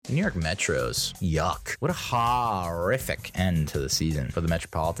The New York Metros. Yuck. What a horrific end to the season for the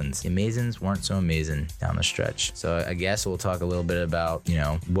Metropolitans. The Amazins weren't so amazing down the stretch. So I guess we'll talk a little bit about,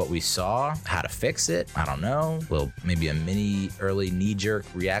 what we saw, how to fix it. I don't know. Well, maybe a mini early knee-jerk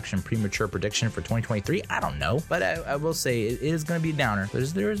reaction, premature prediction for 2023. I don't know. But I will say it is going to be a downer.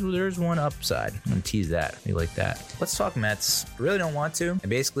 There's one upside. I'm going to tease that. You like that. Let's talk Mets. I really don't want to. I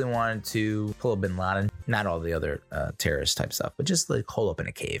basically wanted to pull a Bin Laden. Not all the other terrorist type stuff, but just like hole up in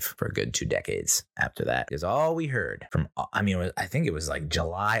a cave for a good 2 decades after that. Because all we heard from, I think it was like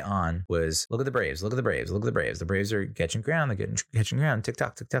July on was, look at the Braves, look at the Braves, look at the Braves. The Braves are catching ground. They're catching ground. Tick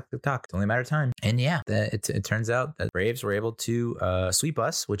tock, tick tock, tick tock. It's only a matter of time. And yeah, it turns out that Braves were able to sweep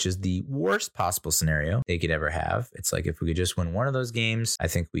us, which is the worst possible scenario they could ever have. It's like if we could just win one of those games, I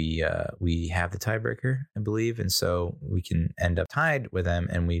think we have the tiebreaker, I believe. And so we can end up tied with them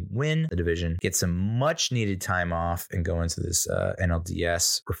and we win the division, get some much needed time off and go into this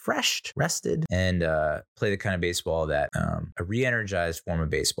NLDS refreshed, rested, and play the kind of baseball that a re-energized form of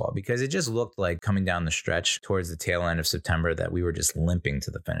baseball, because it just looked like coming down the stretch towards the tail end of September that we were just limping to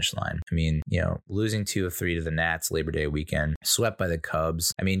the finish line. I mean, losing 2 of 3 to the Nats Labor Day weekend, swept by the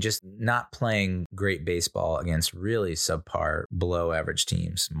Cubs. I mean, just not playing great baseball against really subpar, below average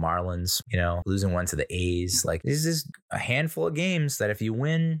teams. Marlins, losing 1 to the A's. Like, this is a handful of games that if you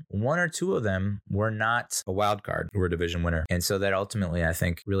win 1 or 2 of them, we're not a wild card. We're a division winner. And so that ultimately, I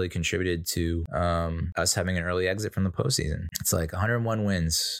think, really contributed to us having an early exit from the postseason. It's like 101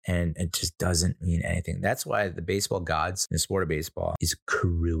 wins, and it just doesn't mean anything. That's why the baseball gods in the sport of baseball is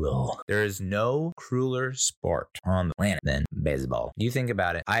cruel. There is no crueler sport on the planet than baseball. You think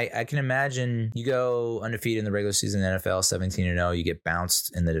about it. I can imagine you go undefeated in the regular season in the NFL, 17-0, you get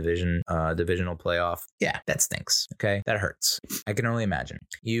bounced in the divisional playoff. Yeah, that stinks. Okay, that hurts. I can only imagine.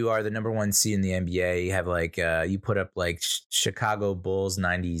 You are the number 1 seed in the NBA. You have you put up like Chicago Bulls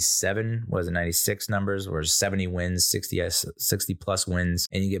 96 numbers, or 70 wins, 60 plus wins,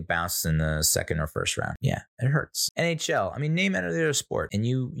 and you get bounced in the second or first round. Yeah, it hurts. NHL, name any other sport, and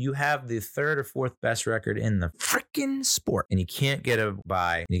you have the 3rd or 4th best record in the freaking sport, and you can't get a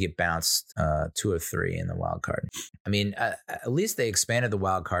bye, and you get bounced 2 of 3 in the wild card. At least they expanded the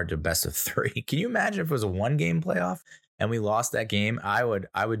wild card to best of 3. Can you imagine if it was a 1-game playoff and we lost that game? I would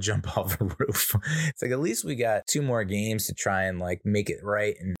jump off the roof. It's like, at least we got 2 more games to try and like make it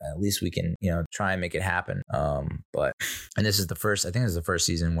right, and at least we can try and make it happen. And this is the first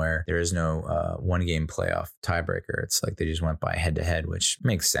season where there is no 1-game playoff tiebreaker. It's like they just went by head to head, which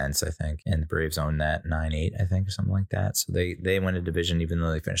makes sense, I think. And the Braves own that 9-8, I think, or something like that. So they win a division even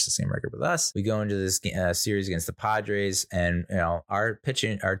though they finished the same record with us. We go into this series against the Padres, and our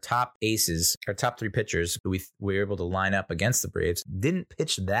top aces, our top 3 pitchers who we were able to line up against the Braves didn't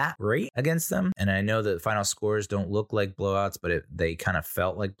pitch that great against them. And I know that the final scores don't look like blowouts, but they kind of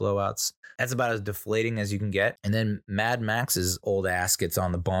felt like blowouts. That's about as deflating as you can get. And then Mad Max's old ass gets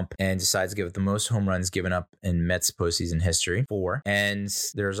on the bump and decides to give it the most home runs given up in Mets postseason history, 4. And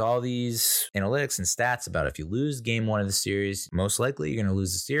there's all these analytics and stats about if you lose game 1 of the series, most likely you're going to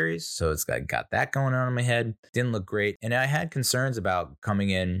lose the series. So it's got that going on in my head. Didn't look great. And I had concerns about coming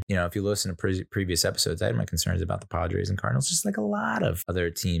in, if you listen to previous episodes, I had my concerns about the Padres and Cardinals, just like a lot of other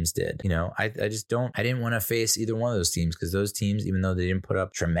teams did. I didn't want to face either one of those teams, because those teams, even though they didn't put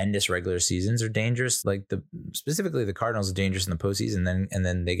up tremendous regular seasons, are dangerous. Like specifically the Cardinals are dangerous in the postseason, and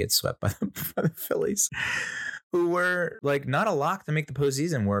then they get swept by the Phillies, who were like not a lock to make the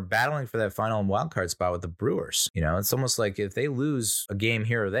postseason. We're battling for that final wild card spot with the Brewers. It's almost like if they lose a game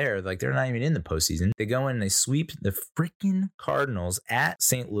here or there, like they're not even in the postseason. They go in and they sweep the freaking Cardinals at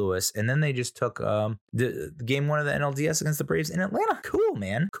St. Louis, and then they just took the game 1 of the NLDS against the Braves in Atlanta. Cool,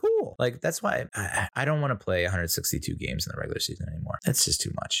 man. Cool. Like, that's why I don't want to play 162 games in the regular season anymore. That's just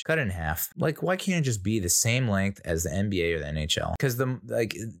too much. Cut it in half. Like, why can't it just be the same length as the NBA or the NHL? Because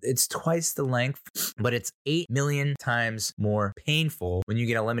it's twice the length, but it's 8 million times more painful when you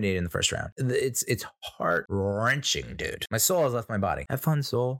get eliminated in the first round. It's heart-wrenching, dude. My soul has left my body. Have fun,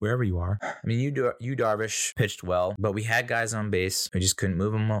 soul, wherever you are. You Darvish pitched well, but we had guys on base. We just couldn't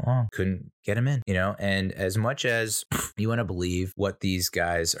move them along. Couldn't get him in, and as much as you want to believe what these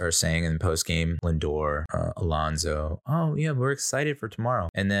guys are saying in the post-game, Lindor, Alonso, oh yeah, we're excited for tomorrow.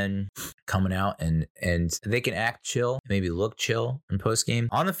 And then coming out and they can act chill, maybe look chill in post-game.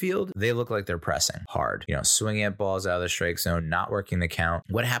 On the field, they look like they're pressing hard, swinging at balls out of the strike zone, not working the count.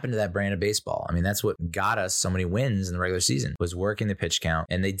 What happened to that brand of baseball? That's what got us so many wins in the regular season, was working the pitch count.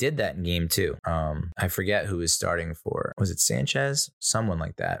 And they did that in game 2. I forget who was starting for, was it Sanchez? Someone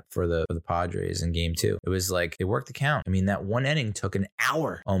like that for the Padres in game 2. It was like they worked the count. That 1 inning took an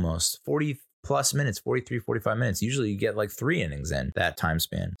hour almost, plus minutes, 43, 45 minutes. Usually you get like 3 innings in that time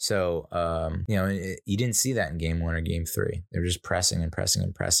span. So, you didn't see that in game 1 or game 3. They were just pressing and pressing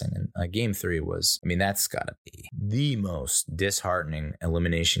and pressing. And game 3 was, that's got to be the most disheartening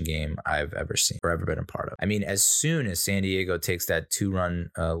elimination game I've ever seen or ever been a part of. As soon as San Diego takes that 2-run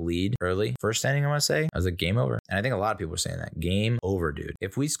lead early, first inning, I want to say, I was like, game over. And I think a lot of people were saying that. Game over, dude.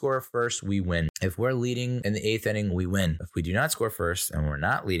 If we score first, we win. If we're leading in the 8th inning, we win. If we do not score first and we're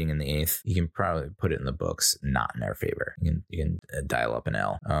not leading in the 8th, you can probably put it in the books, not in our favor. You can dial up an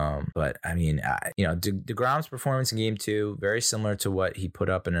L. But DeGrom's performance in game 2, very similar to what he put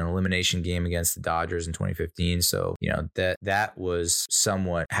up in an elimination game against the Dodgers in 2015. So, that was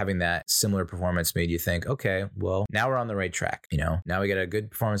somewhat, having that similar performance made you think, okay, well, now we're on the right track. Now we got a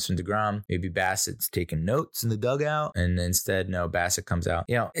good performance from DeGrom. Maybe Bassett's taking notes in the dugout, and instead, no, Bassett comes out.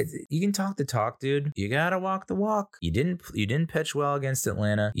 You can talk the talk, dude. You gotta walk the walk. You didn't pitch well against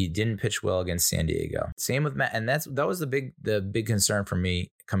Atlanta. You didn't pitch well against San Diego. Same with Matt, and that was the big concern for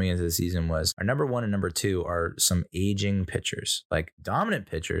me coming into the season was our number 1 and number 2 are some aging pitchers, like dominant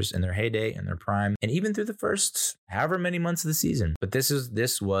pitchers in their heyday, in their prime, and even through the first however many months of the season. But this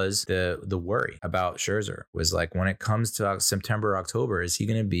was the worry about Scherzer, was like, when it comes to September, October, is he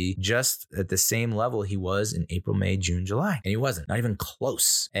going to be just at the same level he was in April, May, June, July? And he wasn't, not even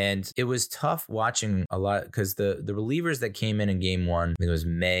close. And it was tough watching a lot because the relievers that came in game 1, I think it was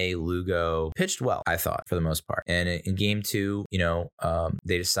May, Lugo, pitched well, I thought, for the most part. And in game 2,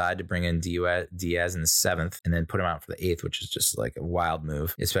 they decided to bring in Diaz in the 7th and then put him out for the 8th, which is just like a wild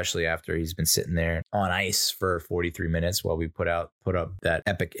move, especially after he's been sitting there on ice for 43 minutes while we put up that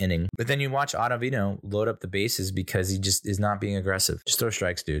epic inning. But then you watch Ottavino load up the bases because he just is not being aggressive. Just throw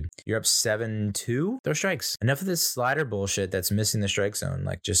strikes, dude. You're up 7-2, throw strikes. Enough of this slider bullshit that's missing the strike zone.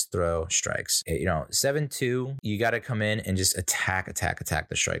 Like, just throw strikes. 7-2, you got to come in and just attack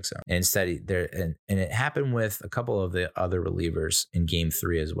the strike zone. And instead, and it happened with a couple of the other relievers in game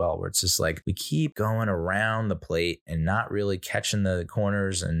 3 as well, where it's just like we keep going around the plate and not really catching the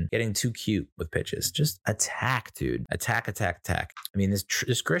corners and getting too cute with pitches. Just attack, dude. Attack.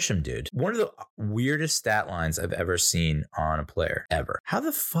 This Grisham, dude, one of the weirdest stat lines I've ever seen on a player ever. How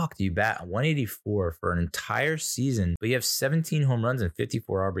the fuck do you bat 184 for an entire season, but you have 17 home runs and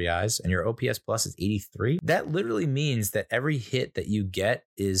 54 RBIs and your OPS plus is 83? That literally means that every hit that you get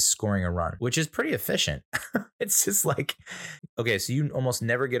is scoring a run, which is pretty efficient. It's just like, okay, so you almost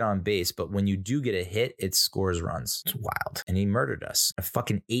never get on base, but when you do get a hit, it scores runs. It's wild. And he murdered us. A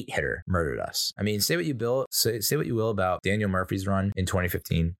fucking 8-hitter murdered us. Say what you will about Daniel Murphy's run in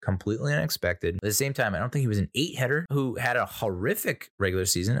 2015, completely unexpected. At the same time, I don't think he was an 8-hitter who had a horrific regular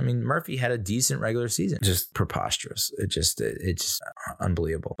season. Murphy had a decent regular season. Just preposterous. It's just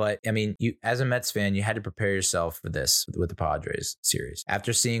unbelievable. But you, as a Mets fan, you had to prepare yourself for this with the Padres series.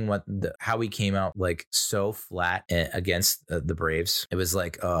 After seeing how we came out like so flat against the Braves, it was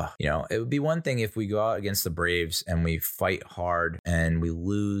like, it would be one thing if we go out against the Braves and we fight hard and we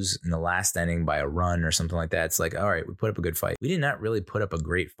lose in the last inning by a run or something like that. It's like, all right, we put up a good fight. We did not really put up a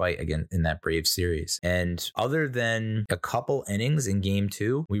great fight again in that Braves series. And other than a couple innings in game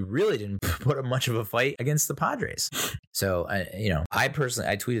 2, we really didn't put up much of a fight against the Padres. So, I personally,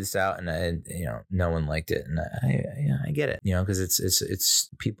 I tweeted this out and no one liked it. And I get it, because it's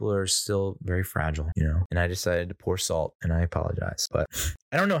people are still very fragile, and I decided to pour salt and I apologize. But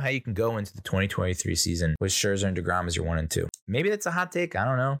I don't know how you can go into the 2023 season with Scherzer and DeGrom as your 1 and 2. Maybe that's a hot take. I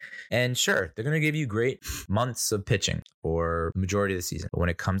don't know. And sure, they're going to give you great months of pitching for the majority of the season. But when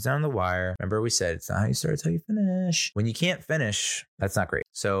it comes down the wire, remember we said it's not how you start, it's how you finish. When you can't finish, that's not great.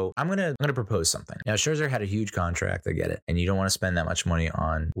 So I'm gonna propose something. Now, Scherzer had a huge contract. I get it. And you don't want to spend that much money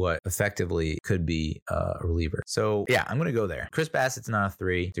on what effectively could be a reliever. So yeah, I'm going to go there. Chris Bassett's not a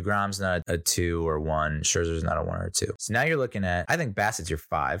 3. DeGrom's not a 2 or 1. Scherzer's not a 1 or 2. So now you're looking at, I think Bassett's your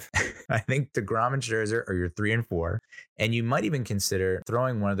 5. I think DeGrom and Scherzer are your 3 and 4. And you might even consider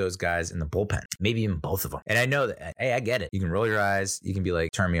throwing one of those guys in the bullpen, maybe even both of them. And I know that, hey, I get it. You can roll your eyes. You can be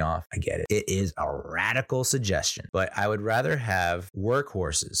like, turn me off. I get it. It is a radical suggestion, but I would rather have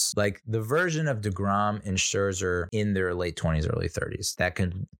workhorses, like the version of DeGrom and Scherzer in their late 20s, early 30s that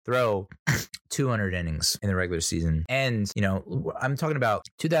can throw 200 innings in the regular season. And, I'm talking about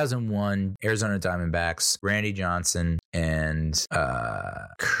 2001 Arizona Diamondbacks, Randy Johnson and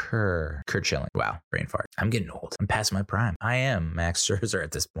Kurt Schilling. Wow, brain fart. I'm getting old. I'm past my prime. I am Max Scherzer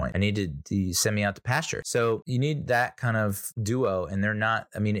at this point. I need to send me out to pasture. So you need that kind of duo, and they're not.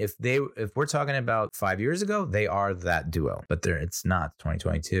 I mean, if we're talking about 5 years ago, they are that duo, but it's not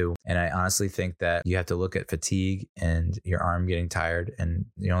 2022. And I honestly think that you have to look at fatigue and your arm getting tired, and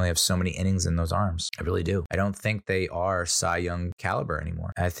you only have so many innings in those arms. I really do. I don't think they are Cy Young caliber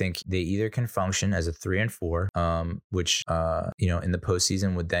anymore. I think they either can function as a 3 and 4, which in the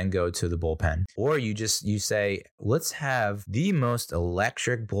postseason would then go to the bullpen, or you say, let's have the most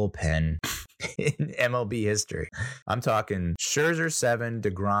electric bullpen in MLB history. I'm talking Scherzer 7,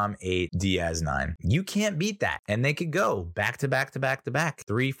 DeGrom 8, Diaz 9. You can't beat that. And they could go back to back to back to back,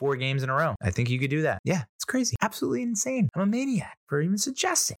 3-4 games in a row. I think you could do that. Yeah, it's crazy. Absolutely insane. I'm a maniac for even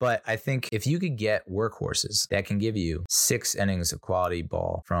suggesting. But I think if you could get workhorses that can give you 6 innings of quality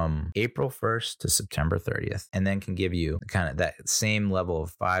ball from April 1st to September 30th, and then can give you kind of that same level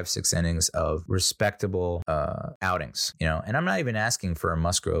of 5-6 innings of respectable outings, and I'm not even asking for a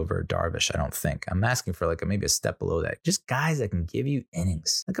Musgrove or a Darvish, I don't think. I'm asking for maybe a step below that. Just guys that can give you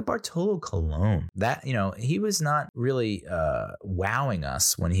innings. Like a Bartolo Colon. That, he was not really wowing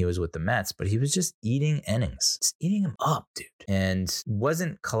us when he was with the Mets, but he was just eating innings. Just eating them up, dude. And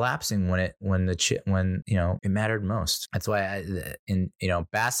wasn't collapsing when it mattered most. That's why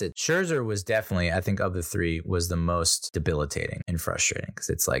Bassett, Scherzer was definitely, I think of the 3, was the most debilitating and frustrating, because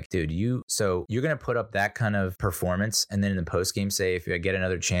it's like, dude, you're going to put up that kind of performance, and then in the post game say, if you get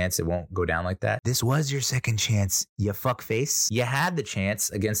another chance, it won't go down like that. This was your second chance, you fuck face. You had the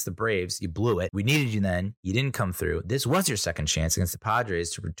chance against the Braves, you blew it. We needed you then, you didn't come through. This was your second chance against the Padres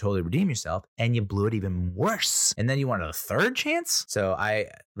to totally redeem yourself, and you blew it even worse. And then you wanted a third chance. So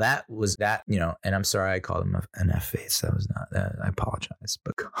and I'm sorry I called him an F face. That was not that. I apologize,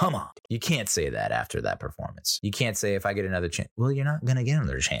 but come on, you can't say that after that performance. You can't say, if I get another chance. Well, you're not gonna get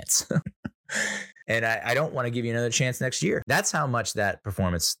another chance. And I don't want to give you another chance next year. That's how much that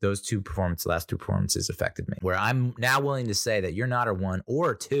performance, last two performances affected me. Where I'm now willing to say that you're not a 1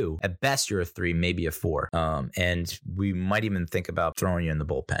 or a 2. At best, you're a 3, maybe a 4. And we might even think about throwing you in the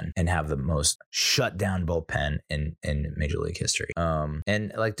bullpen and have the most shut down bullpen in Major League history.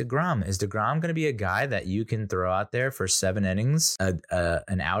 And like DeGrom, is DeGrom going to be a guy that you can throw out there for 7 innings,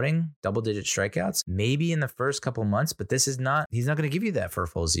 an outing, double-digit strikeouts? Maybe in the first couple months, but he's not going to give you that for a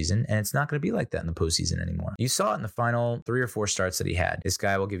full season, and it's not going to be like that in the postseason anymore. You saw it in the final 3 or 4 starts that he had. This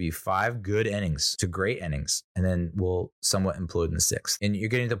guy will give you 5 good innings to great innings, and then will somewhat implode in the 6th. And you're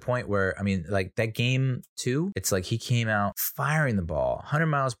getting to the point where, that game 2, it's like he came out firing the ball 100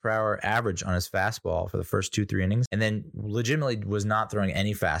 miles per hour average on his fastball for the first 2-3 innings, and then legitimately was not throwing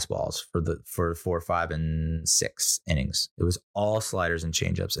any fastballs for 4, 5, and 6 innings. It was all sliders and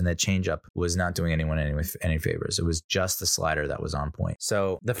changeups, and that changeup was not doing anyone any favors. It was just the slider that was on point.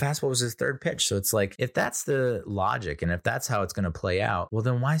 So the fastball was his third pitch. So it's like, if that's the logic and if that's how it's going to play out, well,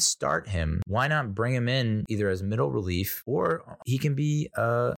 then why start him? Why not bring him in either as middle relief, or he can be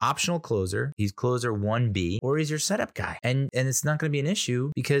a optional closer. He's closer 1B, or he's your setup guy. And it's not going to be an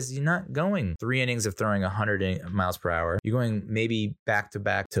issue, because you're not going 3 innings of throwing 100 miles per hour. You're going maybe back to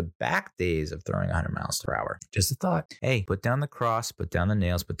back days of throwing 100 miles per hour. Just a thought. Hey, put down the cross, put down the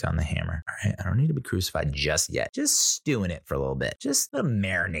nails, put down the hammer. All right. I don't need to be crucified just yet. Just stew in it for a little bit. Just let him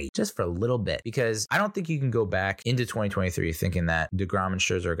marinate just for a little bit, because I don't think you can go back into 2023 thinking that DeGrom and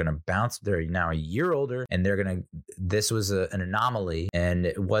Scherzer are going to bounce. They're now a year older, and this was an anomaly, and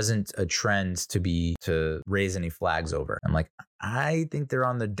it wasn't a trend to raise any flags over. I'm like, I think they're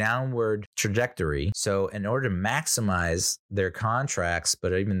on the downward trajectory. So in order to maximize their contracts,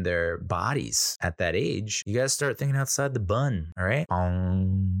 but even their bodies at that age, you got to start thinking outside the bun. All right.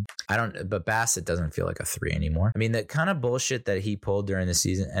 But Bassett doesn't feel like a 3 anymore. The kind of bullshit that he pulled during the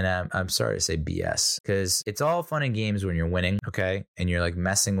season, and I'm sorry to say BS, because it's all fun and games when you're winning. Okay. And you're like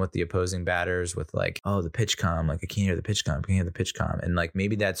messing with the opposing batters with the pitch comm, I can't hear the pitch comm. I can't hear the pitch comm. And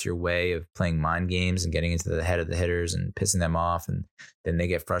maybe that's your way of playing mind games and getting into the head of the hitters and pissing them off. And then they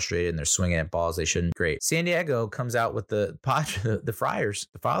get frustrated and they're swinging at balls they shouldn't. Great. San Diego comes out with the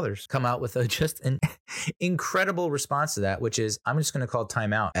fathers come out with just an incredible response to that, which is, I'm just going to call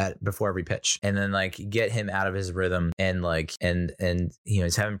timeout before every pitch, and then get him out of his rhythm, and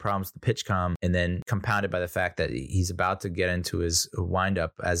he's having problems with the pitch comm, and then compounded by the fact that he's about to get into his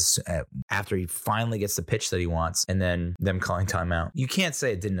windup after he finally gets the pitch that he wants, and then them calling timeout. You can't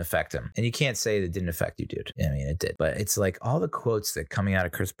say it didn't affect him, and you can't say it didn't affect you, dude. It did, but it's like all the quotes that coming out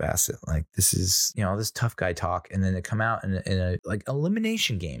of Chris Bassett, like this is, all this tough guy talk, and then to come out in a like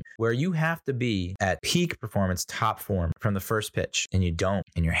elimination game where you have to be at peak performance, top form from the first pitch, and you don't,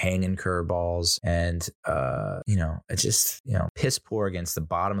 and you're hanging curveballs, and it's just piss poor against the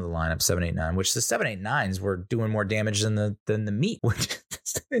bottom of the lineup, 7-8-9, which the 7-8-9s were doing more damage than the meat, which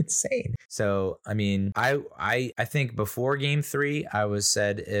is insane. So I mean, I think before Game 3, I was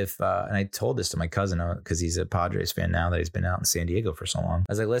said if and I told this to my cousin because he's a Padres fan now that he's been out in San Diego for so long.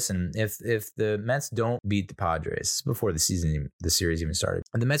 I was like, listen, if the Mets don't beat the Padres before the series even started,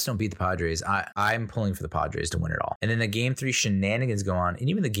 if the Mets don't beat the Padres, I'm pulling for the Padres to win it all. And then the Game 3 shenanigans go on, and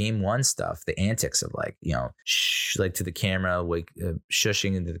even the Game 1 stuff, the antics of like like to the camera,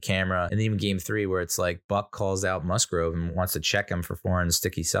 shushing into the camera, and then even Game 3 where it's like Buck calls out Musgrove and wants to check him for foreign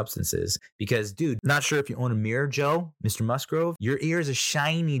sticky substances because, dude, not sure if you own a mirror, Joe, Mr. Musgrove, your ears are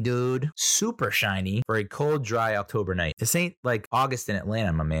shiny, dude, super shiny for a cold, dry October night. This ain't like August in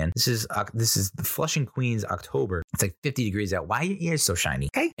Atlanta, my man. This is the Flushing, Queens, October. It's like 50 degrees out. Why are your ears so shiny?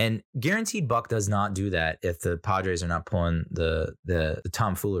 Okay. And guaranteed Buck does not do that if the Padres are not pulling the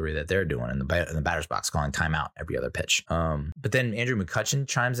tomfoolery that they're doing in the batter's box, calling timeout every other pitch. But then Andrew McCutchen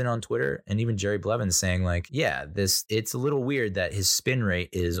chimes in on Twitter, and even Jerry Blevins saying like, yeah, it's a little weird that his spin rate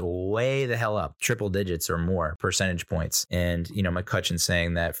is way the hell up, triple digits or more percentage points. And McCutchen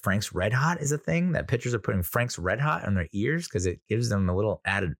saying that Frank's Red Hot is a thing, that pitchers are putting Frank's Red Hot on their ears because it gives them a little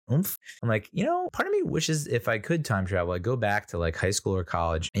added oomph. I'm like, part of me wishes if I could time travel, I'd go back to like high school or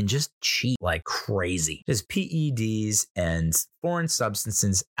college and just cheat like crazy, just PEDs and foreign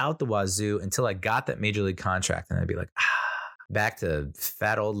substances out the wazoo until I got that major league contract, and I'd be like, back to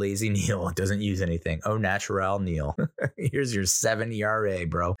fat old lazy Neil. Doesn't use anything. Oh, natural Neil. Here's your 7 ERA,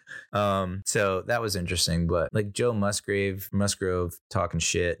 bro. So that was interesting. But like Joe Musgrove talking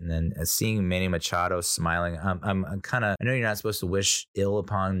shit, and then seeing Manny Machado smiling. I'm kind of, I know you're not supposed to wish ill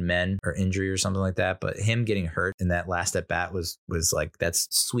upon men or injury or something like that, but him getting hurt in that last at bat was like, that's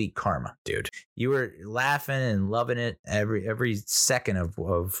sweet karma, dude. You were laughing and loving it every second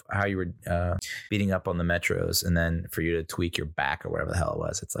of how you were beating up on the Metros, and then for you to tweak your back or whatever the hell it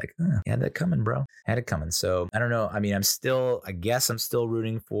was, it's like, you had that coming, bro. Had it coming. So I don't know. I mean, I guess I'm still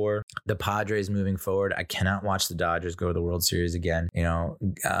rooting for the Padres moving forward. I cannot watch the Dodgers go to the World Series again.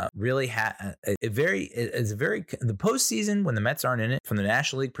 Really the postseason when the Mets aren't in it from the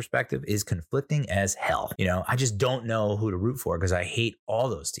National League perspective is conflicting as hell. I just don't know who to root for because I hate all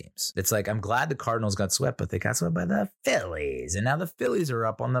those teams. It's like, I'm glad the Cardinals got swept, but they got swept by the Phillies, and now the Phillies are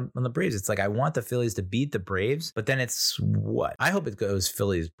up on the Braves. It's like, I want the Phillies to beat the Braves, but then it's what? I hope it goes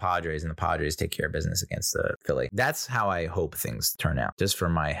Phillies Padres, and the Padres take care of business against the Philly. That's how I hope things turn out, just for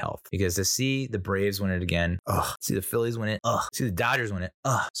my health. Because to see the Braves win it again, see the Phillies win it, see the Dodgers win it,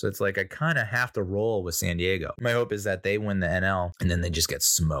 so it's like I kind of have to roll with San Diego. My hope is that they win the NL, and then they just get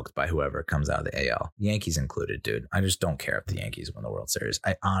smoked by whoever comes out of the AL, Yankees included, dude. I just don't care if the Yankees win the World Series.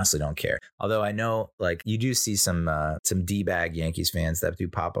 I honestly don't care. Although I know, like, you do see some D-bag Yankees fans that do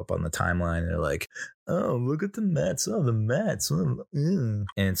pop up on the timeline, and they're like, oh, look at the Mets. Oh, the Mets.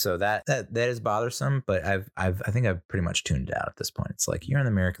 And so that is bothersome, but I think I've pretty much tuned it out at this point. It's like, you're in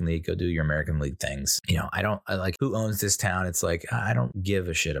the American League, go do your American League things. I like, who owns this town? It's like, I don't give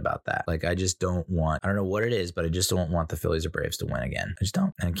a shit about that. Like, I just don't want, I don't know what it is, but I just don't want the Phillies or Braves to win again. I just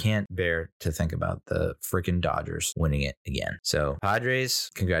don't. And I can't bear to think about the freaking Dodgers winning it again. So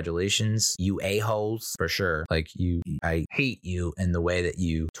Padres, congratulations. You a-holes for sure. Like, I hate you in the way that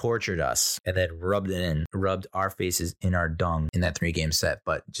you tortured us and then rubbed our faces in our dung in that 3-game set,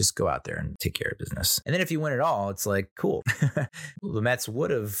 but just go out there and take care of business. And then if you win it all, it's like, cool. The Mets would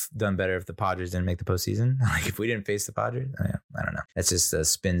have done better if the Padres didn't make the postseason. Like, if we didn't face the Padres, I don't know. That's just a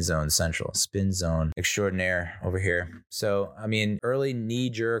spin zone central, spin zone extraordinaire over here. So, I mean, early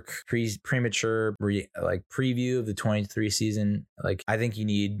knee-jerk, premature preview of the 23 season. Like, I think you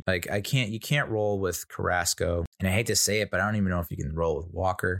need, like, you can't roll with Carrasco. And I hate to say it, but I don't even know if you can roll with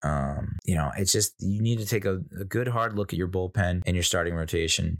Walker. It's just, you need to take a good hard look at your bullpen and your starting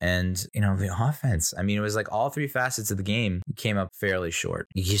rotation. And, the offense, I mean, it was like all three facets of the game came up fairly short.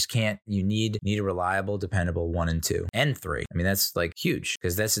 You just can't, you need a reliable, dependable 1 and 2 and 3. I mean, that's like huge,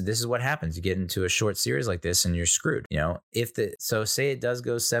 because this is what happens. You get into a short series like this and you're screwed. So say it does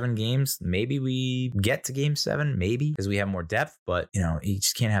go 7 games, maybe we get to game 7, maybe, because we have more depth, but you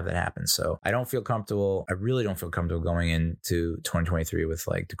just can't have that happen. So I really don't feel comfortable going into 2023 with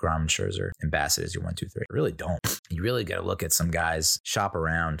like DeGrom and Scherzer and Bassett as your 1-2-3. I really don't. You really got to look at some guys, shop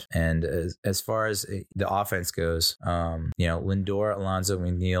around. And as far as the offense goes, Lindor, Alonso,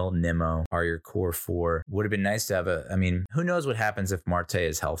 McNeil, Nimmo are your core four. Would have been nice to have who knows what happens if Marte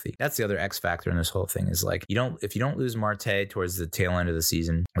is healthy? That's the other X factor in this whole thing is like, if you don't lose Marte towards the tail end of the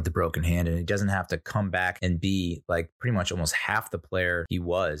season with the broken hand, and he doesn't have to come back and be like pretty much almost half the player he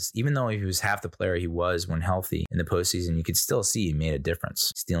was, even though he was half the player he was when healthy in the postseason, you could still see he made a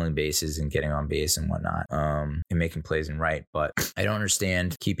difference, stealing bases and getting on base and whatnot, and making plays and right. But I don't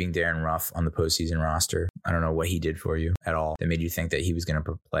understand keeping Darren Ruff on the postseason roster. I don't know what he did for you at all that made you think that he was going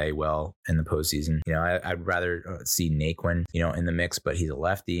to play well in the postseason. I'd rather see Naquin, in the mix, but he's a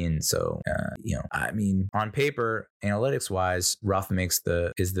lefty. And so, on paper, analytics wise, Ruff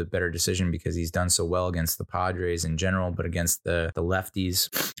is the better decision because he's done so well against the Padres in general, but against the lefties.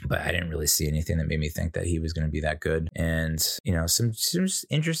 But I didn't really see anything that made me think that he was going to be that good. And, some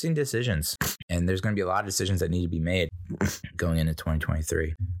interesting decisions. And there's going to be a lot of decisions that need to be made going into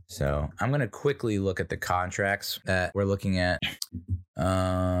 2023. So I'm going to quickly look at the contracts that we're looking at.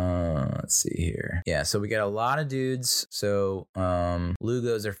 Let's see here. Yeah, so we got a lot of dudes. So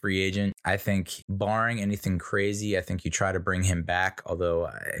Lugo's a free agent. I think barring anything crazy, I think you try to bring him back. Although,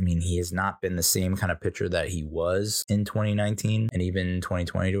 he has not been the same kind of pitcher that he was in 2019 and even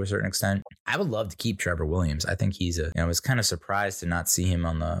 2020 to a certain extent. I would love to keep Trevor Williams. I think I was kind of surprised to not see him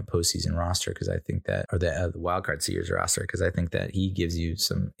on the postseason roster because I think that, or the wildcard series roster, because I think that he gives you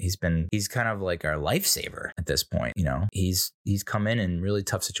he's kind of like our lifesaver at this point. He's come in really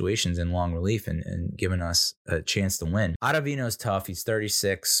tough situations in long relief and given us a chance to win. Ottavino's tough. He's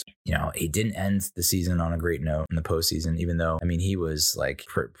 36. He didn't end the season on a great note in the postseason, even though, he was like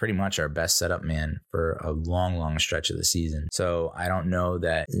pretty much our best setup man for a long, long stretch of the season. So I don't know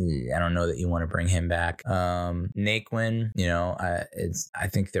that you want to bring him back. Naquin, I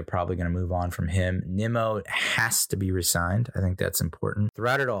think they're probably going to move on from him. Nimmo has to be resigned. I think that's important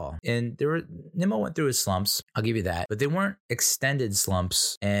throughout it all. And Nimmo went through his slumps. I'll give you that, but they weren't extended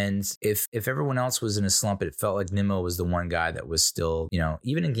slumps. And if everyone else was in a slump, it felt like Nimmo was the one guy that was still,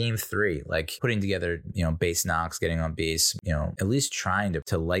 even in game 3, like putting together, base knocks, getting on base, at least trying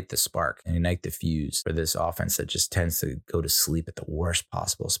to light the spark and ignite the fuse for this offense that just tends to go to sleep at the worst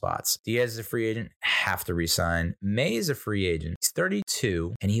possible spots. Diaz is a free agent, have to resign. May is a free agent. He's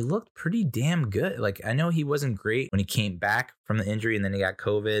 32 and he looked pretty damn good. Like, I know he wasn't great when he came back from the injury and then he got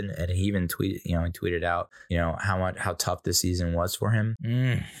COVID, and he even tweeted out, how tough this season was for him.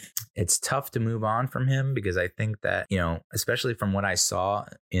 It's tough to move on from him because I think that, especially from what I saw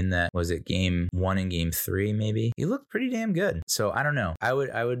in that, was it game 1 and game 3, maybe he looked pretty damn good. So I don't know. I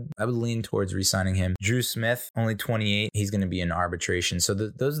would lean towards re-signing him. Drew Smith, only 28. He's going to be in arbitration. So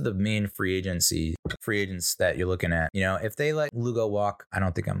those are the main free agents that you're looking at. If they let Lugo walk, I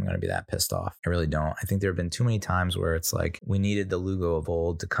don't think I'm going to be that pissed off. I really don't. I think there have been too many times where it's like we needed the Lugo of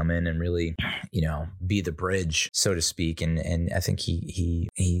old to come in and really, be the bridge, so to speak. And I think he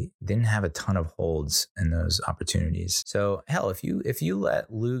didn't have a ton of holds in those opportunities. So hell, if you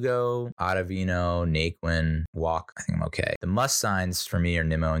let Lugo, Ottavino, Naquin walk, I think I'm okay. The must signs for me are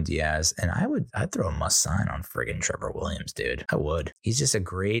Nimmo and Diaz, and I'd throw a must sign on friggin' Trevor Williams, dude. I would. He's just a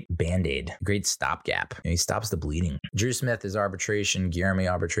great band-aid, great stopgap. He stops the bleeding. Drew Smith is arbitration, Guillermo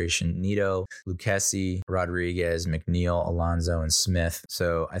arbitration, Nito, Lucchesi, Rodriguez, McNeil, Alonso, and Smith.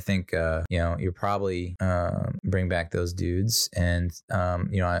 So I think you'll probably bring back those dudes, and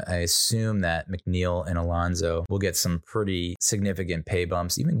I assume that McNeil and Alonso will get some pretty significant pay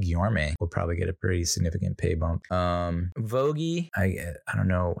bumps. Even Guillermo will probably get a pretty significant pay bump. Vogie, I don't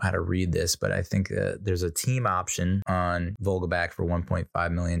know how to read this, but I think there's a team option on Vogelback for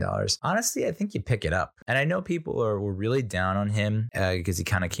 $1.5 million. Honestly, I think you pick it up. And I know people were really down on him because he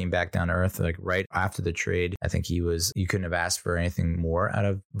kind of came back down to earth like right after the trade. I think you couldn't have asked for anything more out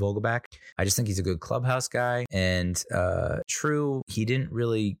of Vogelback. I just think he's a good clubhouse guy. And true, he didn't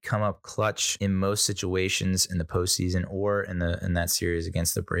really come up clutch in most situations in the postseason or in that series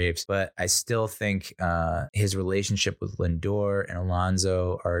against the Braves. But I still think his relationship with Lindor and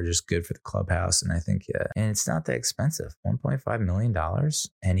Alonso are just good for the clubhouse. And I think, and it's not that expensive, $1.5 million.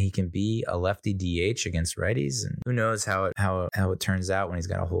 And he can be a lefty DH against righties. And who knows how it turns out when he's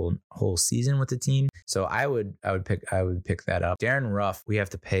got a whole season with the team. So I would pick that up. Darren Ruff, we have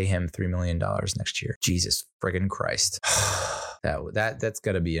to pay him $3 million next year. Jesus friggin' Christ. That's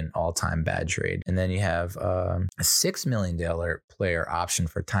got to be an all-time bad trade. And then you have a $6 million player option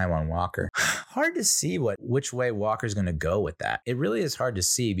for Taijuan Walker. Hard to see which way Walker's going to go with that. It really is hard to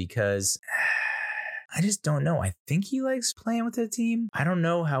see because I just don't know. I think he likes playing with the team. I don't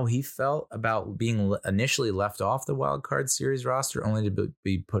know how he felt about being initially left off the wild card series roster, only to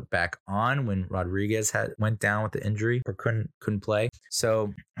be put back on when Rodriguez went down with the injury or couldn't play.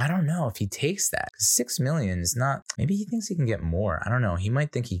 So I don't know if he takes that. $6 million is not. Maybe he thinks he can get more. I don't know. He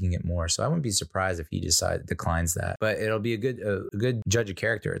might think he can get more. So I wouldn't be surprised if he declines that. But it'll be a good judge of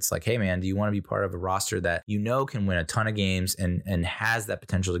character. It's like, hey man, do you want to be part of a roster that can win a ton of games and has that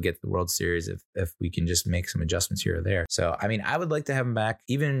potential to get to the World Series if we can just make some adjustments here or there. So I mean, I would like to have him back,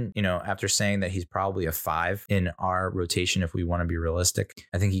 even after saying that he's probably a 5 in our rotation if we want to be realistic.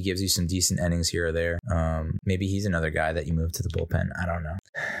 I think he gives you some decent innings here or there. Maybe he's another guy that you move to the bullpen. I don't know.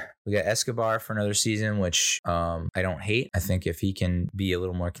 We got Escobar for another season, which I don't hate. I think if he can be a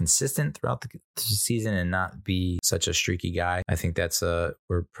little more consistent throughout the season and not be such a streaky guy, I think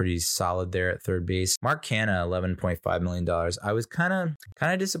we're pretty solid there at third base. Mark Canha, $11.5 million. I was kind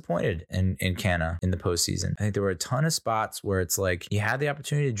of disappointed in Canha in the postseason. I think there were a ton of spots where it's like you had the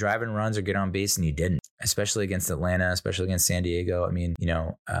opportunity to drive in runs or get on base and you didn't, especially against Atlanta, especially against San Diego. I mean,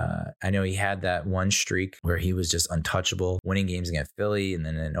 I know he had that one streak where he was just untouchable, winning games against Philly and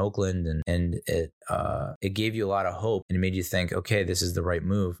then in Oakland, and it gave you a lot of hope and it made you think, okay, this is the right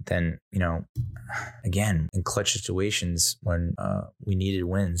move. Then, again, in clutch situations when we needed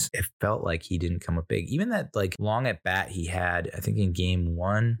wins, it felt like he didn't come up big. Even that like long at bat he had, I think in game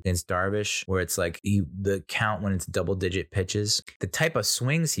 1 against Darvish, where it's like the count went into double digit pitches. The type of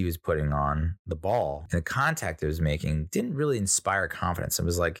swings he was putting on the ball and the contact it was making didn't really inspire confidence. It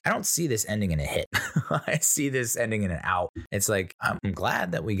was like, I don't see this ending in a hit. I see this ending in an out. It's like, I'm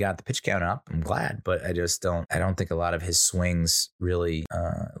glad that we got the pitch count up. I'm glad, but I don't think a lot of his swings really,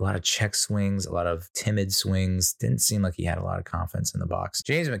 a lot of check swings, a lot of timid swings, didn't seem like he had a lot of confidence in the box.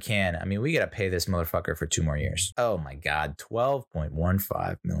 James McCann, I mean, we got to pay this motherfucker for 2 more years. Oh my God,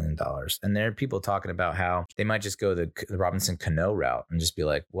 $12.15 million. And there are people talking about how they might just go the Robinson Cano route and just be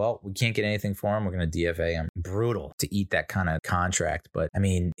like, well, we can't get anything for him. We're going to DFA him. Brutal to eat that kind of contract. But I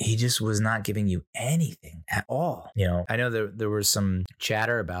mean, he just was not giving you anything at all. I know there was some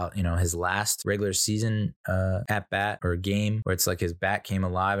chatter about, his last regular season at bat or game where it's like his bat came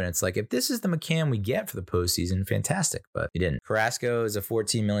alive and it's like, if this is the McCann we get for the postseason, fantastic, but he didn't. Carrasco is a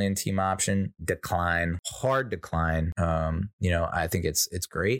 $14 million team option. Hard decline. I think it's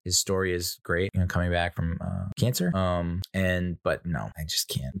great. His story is great, coming back from cancer. But no, I just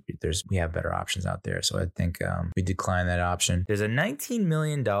can't. We have better options out there. So I think we decline that option. There's a $19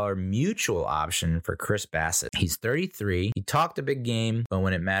 million mutual option for Chris Bassett. He's 33. He talked a big game, but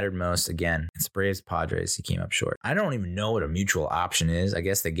when it mattered most, again, it's Braves Padres, he came up short. I don't even know what a mutual option is. I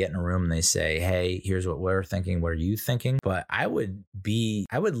guess they get in a room and they say, hey, here's what we're thinking. What are you thinking? But I would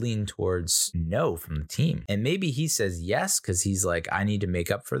lean towards no from the team. And maybe he says yes because he's like, I need to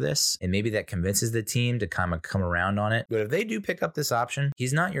make up for this. And maybe that convinces the team to kind of come around on it. But if they do pick up this option,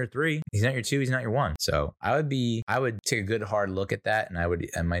 he's not your 3, he's not your 2, he's not your 1. So I would take a good hard look at that.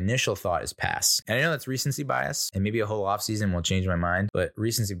 And my initial thought is pass. And I know that's recency bias and maybe a whole offseason will change my mind, but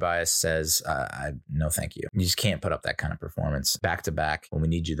recency bias says, no, thank you. You just can't put up that kind of performance back to back when we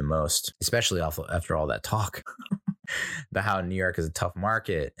need you the most, especially after all that talk. About how New York is a tough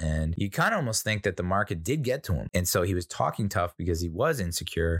market. And you kind of almost think that the market did get to him. And so he was talking tough because he was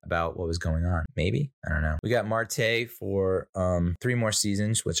insecure about what was going on. Maybe. I don't know. We got Marte for 3 more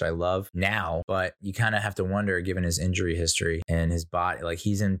seasons, which I love now. But you kind of have to wonder, given his injury history and his body, like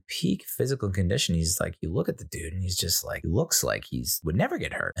he's in peak physical condition. He's like, you look at the dude and he's just like, looks like would never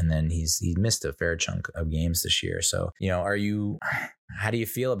get hurt. And then he missed a fair chunk of games this year. So, how do you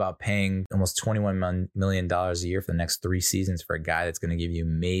feel about paying almost $21 million a year for the next 3 seasons for a guy that's going to give you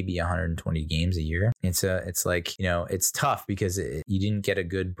maybe 120 games a year? It's like, it's tough because you didn't get a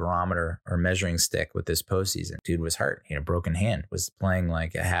good barometer or measuring stick with this postseason. Dude was hurt. He had a broken hand, was playing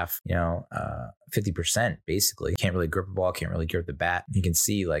like a half, 50% basically. Can't really grip a ball, can't really grip the bat. You can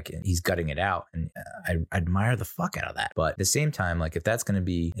see like he's gutting it out. And I admire the fuck out of that. But at the same time, like if that's going to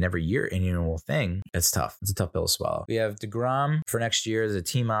be an every year annual thing, it's tough. It's a tough pill to swallow. We have DeGrom for next year. There's a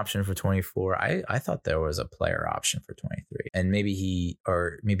team option for 24. I thought there was a player option for 23. And maybe he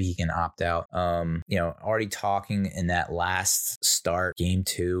can opt out. Already talking in that last start, game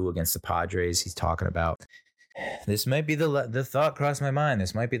 2 against the Padres, he's talking about this might be the thought crossed my mind.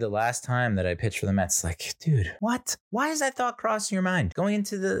 This might be the last time that I pitch for the Mets. Like, dude, what? Why is that thought crossing your mind? Going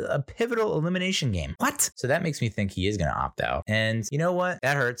into a pivotal elimination game. What? So that makes me think he is going to opt out. And you know what?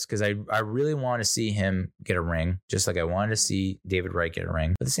 That hurts because I really want to see him get a ring, just like I wanted to see David Wright get a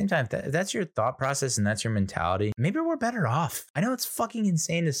ring. But at the same time, if that's your thought process and that's your mentality, maybe we're better off. I know it's fucking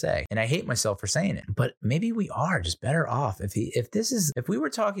insane to say, and I hate myself for saying it, but maybe we are just better off. If we were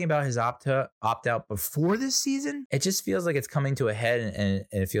talking about his opt out before this season, it just feels like it's coming to a head, and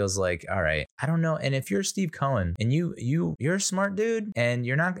it feels like, all right, I don't know. And if you're Steve Cohen and you're a smart dude, and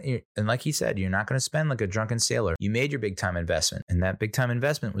and like he said, you're not going to spend like a drunken sailor. You made your big time investment, and that big time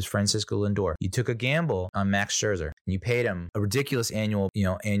investment was Francisco Lindor. You took a gamble on Max Scherzer, and you paid him a ridiculous annual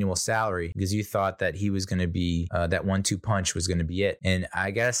salary because you thought that he was going to be that 1-2 punch was going to be it. And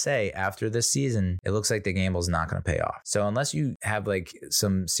I gotta say, after this season, it looks like the gamble's not going to pay off. So unless you have like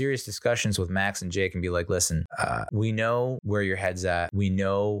some serious discussions with Max and Jake and be like, listen, we know where your head's at. We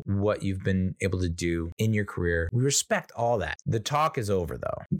know what you've been able to do in your career. We respect all that. The talk is over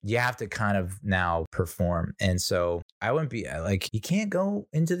though. You have to kind of now perform. And so I wouldn't be like, you can't go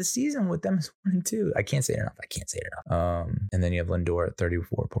into the season with them as 1-2. I can't say it enough. And then you have Lindor at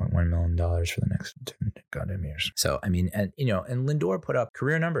 $34.1 million for the next 10 goddamn years. So, I mean, and Lindor put up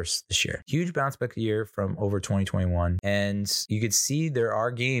career numbers this year. Huge bounce back year from over 2021. And you could see there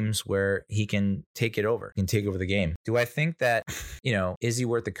are games where he can take it over. He can take over the game. Do I think that, is he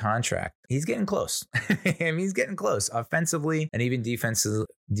worth the contract? He's getting close. I mean, he's getting close offensively and even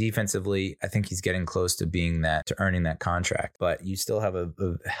defensively. I think he's getting close to earning that contract. But you still have a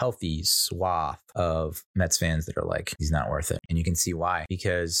healthy swath of Mets fans that are like, he's not worth it. And you can see why.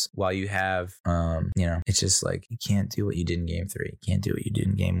 Because while you have, it's just like, you can't do what you did in game 3. You can't do what you did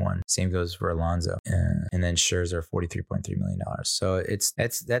in game 1. Same goes for Alonso. And then Scherzer, $43.3 million. So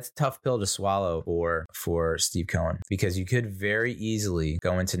that's a tough pill to swallow for Steve Cohen, because you could very easily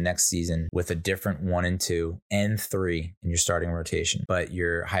go into next season with a different 1 and 2 and 3 in your starting rotation. But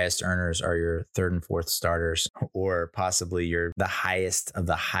your highest earners are your 3rd and 4th starters, or possibly you're the highest of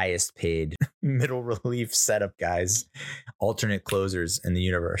the highest paid middle relief setup guys, alternate closers in the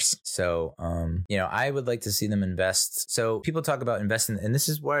universe. So, I would like to see them invest. So people talk about investing, and this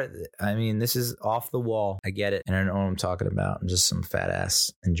is this is off the wall. I get it. And I know what I'm talking about. I'm just some fat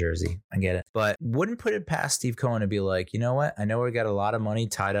ass in Jersey. I get it. But wouldn't put it past Steve Cohen to be like, you know what? I know we got a lot of money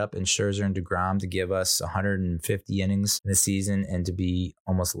tied up in Scherzer and DeGrom to give us 150 innings in the season and to be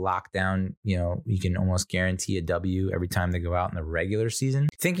almost locked down. You can almost guarantee a W every time they go out in the regular season.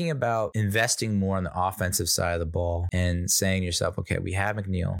 Thinking about investing more on the offensive side of the ball and saying to yourself, okay, we have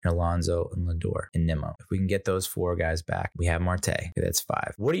McNeil, Alonso, and Lindor, and Nimmo. If we can get those 4 guys back, we have Marte. Okay, that's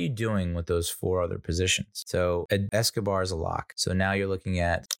 5. What are you doing with those 4 other positions? So Escobar is a lock. So now you're looking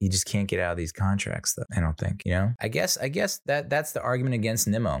at, you just can't get out of these contracts though. I don't think, I guess that's the argument against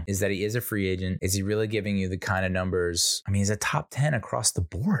Nimmo, is that he is a free agent. Is he really giving you the kind of numbers? I mean, he's a top 10 across the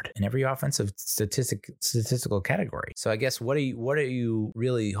board in every offensive statistical category. So I guess what are you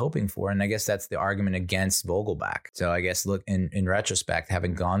really hoping for? And I guess that's the argument against Vogelbach. So I guess look in retrospect,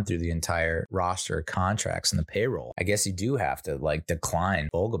 having gone through the entire roster of contracts and the payroll, I guess you do have to like decline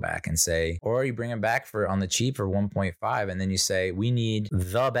Vogelbach and say, or you bring him back on the cheap for 1.5, and then you say, we need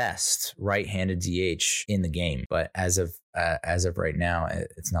the best right-handed DH in the game. But as of right now,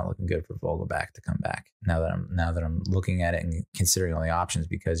 it's not looking good for Vogelbach to come back. Now that I'm looking at it and considering all the options,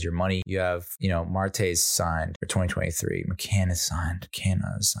 because your money, you have, Marte's signed for 2023, McCann is signed,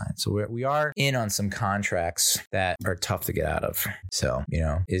 Canna is signed. So we are in on some contracts that are tough to get out of. So,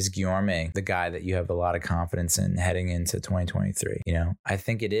 is Guillorme the guy that you have a lot of confidence in heading into 2023? I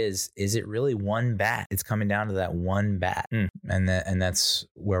think it is. Is it really one bat? It's coming down to that one bat. And that's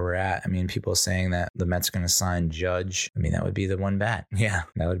where we're at. I mean, people are saying that the Mets are going to sign Judge. I mean, that would be the one bat. Yeah,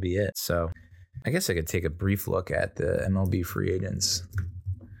 that would be it. So I guess I could take a brief look at the MLB free agents,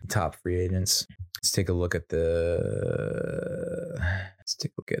 top free agents. Let's take a look at the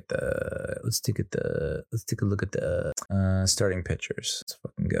starting pitchers. Let's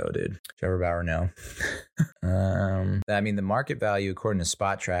fucking go, dude. Trevor Bauer, no. The market value according to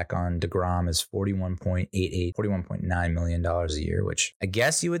Spot Track on DeGrom is $41.9 million a year, which I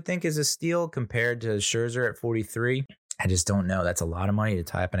guess you would think is a steal compared to Scherzer at 43. I just don't know. That's a lot of money to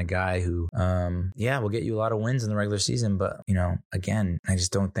tie up in a guy who, will get you a lot of wins in the regular season. But, again, I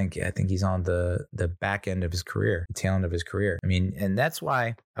just don't think, I think he's on the back end of his career, the tail end of his career. I mean, and that's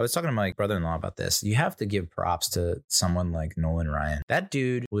why I was talking to my brother-in-law about this. You have to give props to someone like Nolan Ryan. That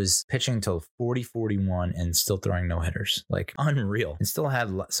dude was pitching till 40-41 and still throwing no hitters. Like unreal. And still had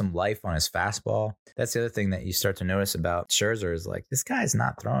some life on his fastball. That's the other thing that you start to notice about Scherzer is like, this guy's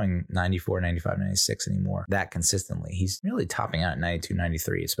not throwing 94, 95, 96 anymore that consistently. He's really topping out at 92,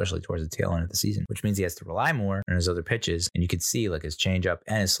 93, especially towards the tail end of the season, which means he has to rely more on his other pitches. And you could see like his changeup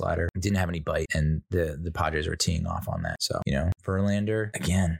and his slider didn't have any bite, and the Padres were teeing off on that. So, Verlander,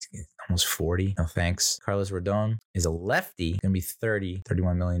 again, almost 40. No thanks. Carlos Rodon is a lefty. Going to be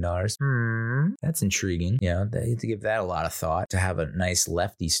 $31 million. That's intriguing. Yeah, they have to give that a lot of thought. To have a nice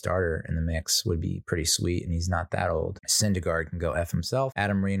lefty starter in the mix would be pretty sweet, and he's not that old. Syndergaard can go F himself.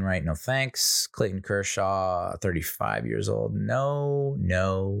 Adam Wainwright, no thanks. Clayton Kershaw, 35 years old. No.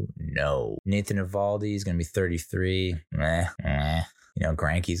 Nathan Eovaldi is going to be 33.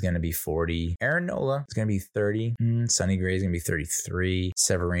 Greinke's going to be 40. Aaron Nola is going to be 30. Sonny Gray is going to be 33.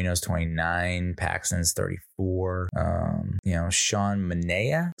 Severino's 29. Paxton's 34. Sean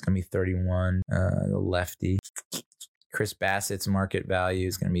Manaea is going to be 31. The lefty. Chris Bassett's market value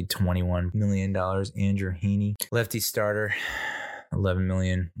is going to be $21 million. Andrew Heaney, lefty starter. 11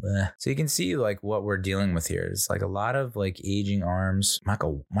 million. So you can see like what we're dealing with here. It's like a lot of like aging arms.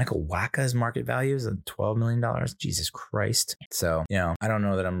 Michael Wacha's market value is $12 million. Jesus Christ. So, I don't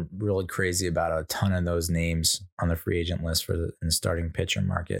know that I'm really crazy about a ton of those names on the free agent list for the starting pitcher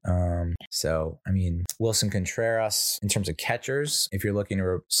market. Wilson Contreras, in terms of catchers, if you're looking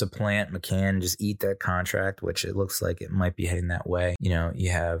to supplant McCann, just eat that contract, which it looks like it might be heading that way. You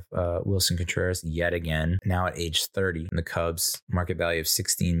have Wilson Contreras yet again, now at age 30, and the Cubs market value of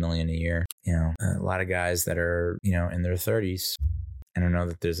 $16 million a year. A lot of guys that are, in their 30s. I don't know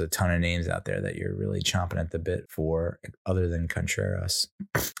that there's a ton of names out there that you're really chomping at the bit for other than Contreras,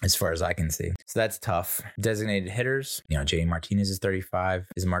 as far as I can see. So that's tough. Designated hitters, JD Martinez is 35.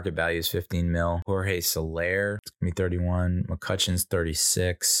 His market value is 15 mil. Jorge Soler is going to be 31. McCutcheon's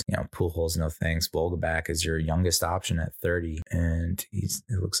 36. Pujols, no thanks. Vogelbach is your youngest option at 30. And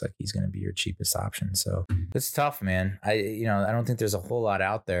it looks like he's going to be your cheapest option. So it's tough, man. I don't think there's a whole lot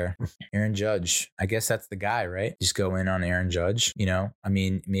out there. Aaron Judge, I guess that's the guy, right? Just go in on Aaron Judge,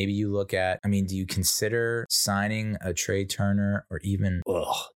 maybe you look at, do you consider signing a Trey Turner or even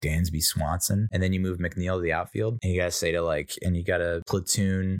Dansby Swanson, and then you move McNeil to the outfield, and you got to say and you got to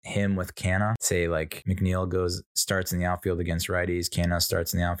platoon him with Canna, say like McNeil starts in the outfield against righties, Canna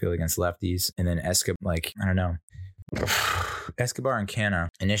starts in the outfield against lefties, and then Escobar and Canna,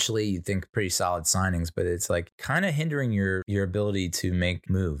 initially you think pretty solid signings, but it's like kind of hindering your ability to make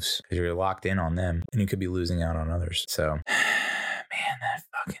moves because you're locked in on them and you could be losing out on others. So man, that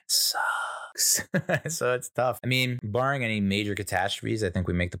fucking sucks. So it's tough. Barring any major catastrophes, I think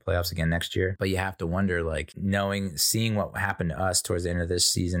we make the playoffs again next year. But you have to wonder, like, seeing what happened to us towards the end of this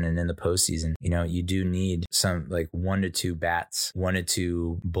season and in the postseason, you do need some like 1 to 2 bats, 1 to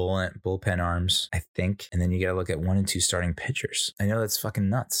 2 bullpen arms, I think. And then you got to look at 1 and 2 starting pitchers. I know that's fucking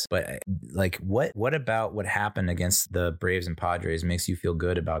nuts, but like, what about what happened against the Braves and Padres makes you feel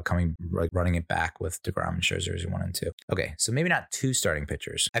good about running it back with DeGrom and Scherzer as 1 and 2? Okay, so maybe not 2 starting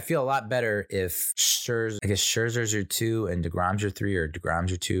pitchers. I feel a lot better if Scherzer's your 2 and DeGrom's your 3, or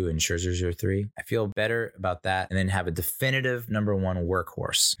DeGrom's your 2 and Scherzer's your 3. I feel better about that, and then have a definitive number 1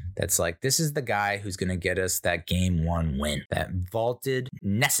 workhorse. That's like, this is the guy who's going to get us that game 1 win, that vaulted,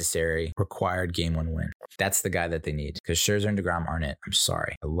 necessary, required game 1 win. That's the guy that they need, because Scherzer and DeGrom aren't it. I'm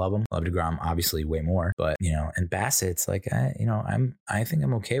sorry. I love them. Love DeGrom obviously way more, but and Bassett's like, I think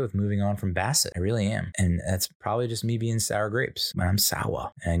I'm okay with moving on from Bassett. I really am. And that's probably just me being sour grapes, but I'm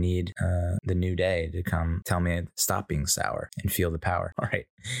sour. I need the new day to come tell me to stop being sour and feel the power. All right.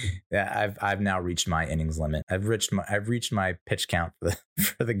 Yeah, I've now reached my innings limit. I've reached my pitch count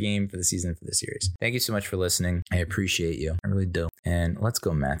for the game, for the season, for the series. Thank you so much for listening. I appreciate you. I really do. And let's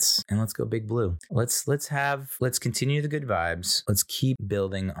go Mets, and let's go Big Blue. Let's continue the good vibes. Let's keep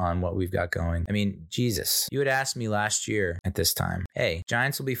building on what we've got going. Jesus, you had asked me last year at this time, hey,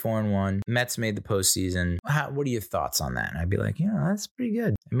 Giants will be 4-1. Mets made the postseason. What are your thoughts on that? And I'd be like, that's pretty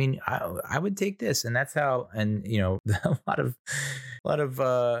good. I would take this. And that's how, and a lot of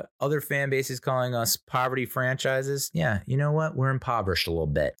other fan bases calling us poverty franchises. Yeah, you know what? We're impoverished a little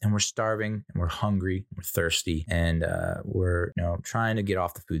bit, and we're starving, and we're hungry, and we're thirsty, and we're trying to get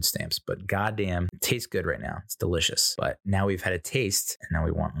off the food stamps. But goddamn, it tastes good right now. It's delicious. But now we've had a taste, and now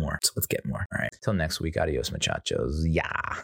we want more. So let's get more. All right. Till next week. Adios, muchachos. Yeah.